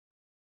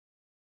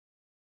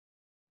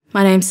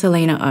My name's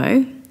Selina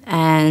Ou,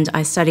 and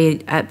I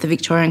studied at the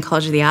Victorian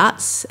College of the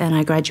Arts, and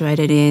I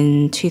graduated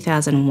in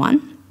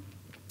 2001.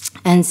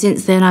 And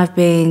since then I've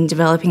been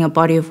developing a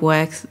body of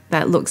work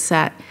that looks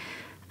at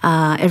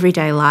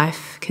everyday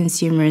life,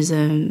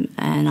 consumerism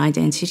and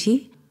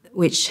identity,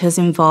 which has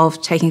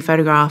involved taking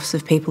photographs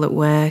of people at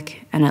work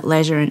and at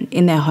leisure and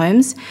in their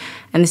homes.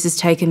 And this has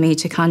taken me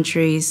to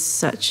countries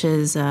such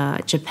as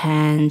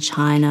Japan,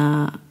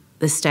 China,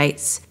 the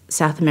States,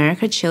 South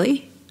America,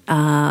 Chile.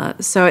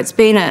 So it's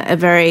been a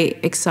very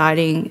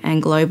exciting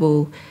and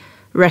global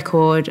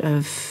record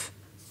of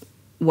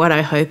what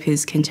I hope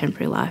is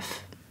contemporary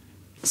life.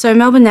 So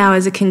Melbourne Now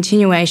is a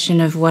continuation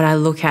of what I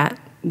look at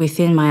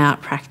within my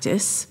art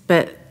practice,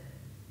 but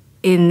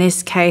in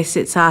this case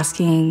it's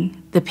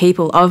asking the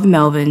people of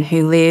Melbourne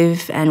who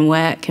live and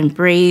work and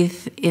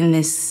breathe in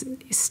this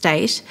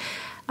state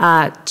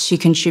to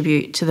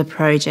contribute to the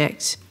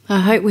project.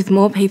 I hope with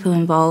more people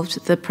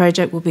involved, the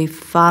project will be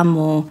far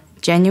more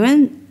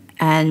genuine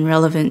and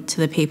relevant to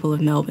the people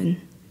of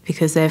Melbourne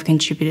because they've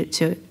contributed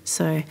to it.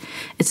 So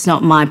it's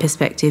not my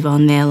perspective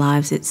on their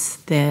lives, it's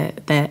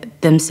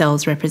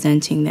themselves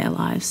representing their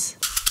lives.